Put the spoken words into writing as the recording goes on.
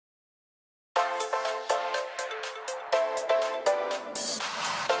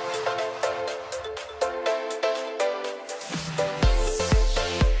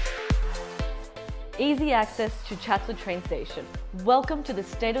easy access to Chatswood train station. Welcome to the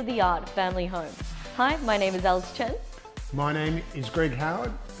state-of-the-art family home. Hi, my name is Chen. My name is Greg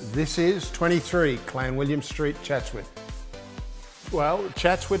Howard. This is 23 Clanwilliams Street, Chatswood. Well,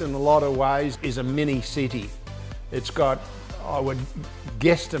 Chatswood in a lot of ways is a mini city. It's got, I would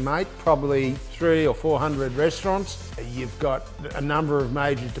guesstimate, probably 300 or 400 restaurants. You've got a number of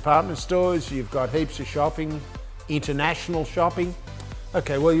major department stores. You've got heaps of shopping, international shopping.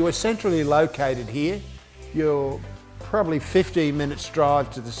 Okay, well, you are centrally located here. You're probably 15 minutes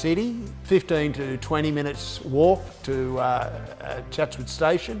drive to the city, 15 to 20 minutes walk to Chatswood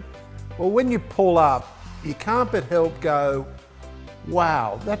Station. Well, when you pull up, you can't but help go,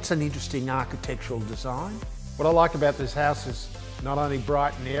 wow, that's an interesting architectural design. What I like about this house is not only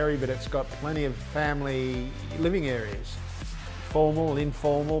bright and airy, but it's got plenty of family living areas. Formal,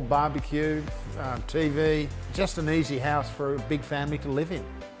 informal, barbecue, TV. Just an easy house for a big family to live in.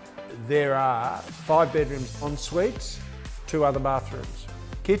 There are 5 bedrooms en suites, 2 other bathrooms.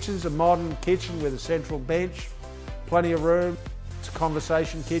 Kitchen's a modern kitchen with a central bench, plenty of room. It's a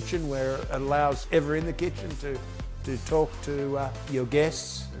conversation kitchen where it allows everyone in the kitchen to talk to your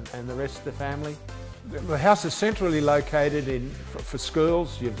guests and the rest of the family. The house is centrally located for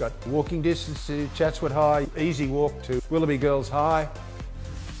schools. You've got walking distance to Chatswood High, easy walk to Willoughby Girls High.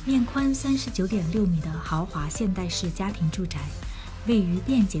 面宽39.6米的豪华现代式家庭住宅，位于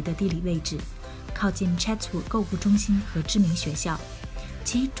便捷的地理位置，靠近 Chatswood 购物中心和知名学校。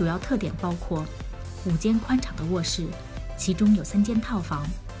其主要特点包括5间宽敞的卧室，其中有3间套房，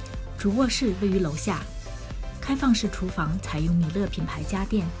主卧室位于楼下。开放式厨房采用米勒品牌家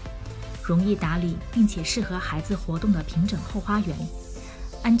电，容易打理并且适合孩子活动的平整后花园，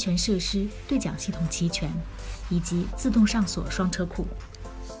安全设施对讲系统齐全，以及自动上锁双车库。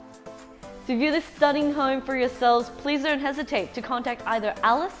To view this stunning home for yourselves, please don't hesitate to contact either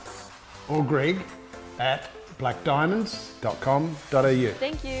Alice or Greg at blackdiamondz.com.au.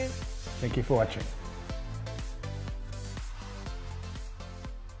 Thank you. Thank you for watching.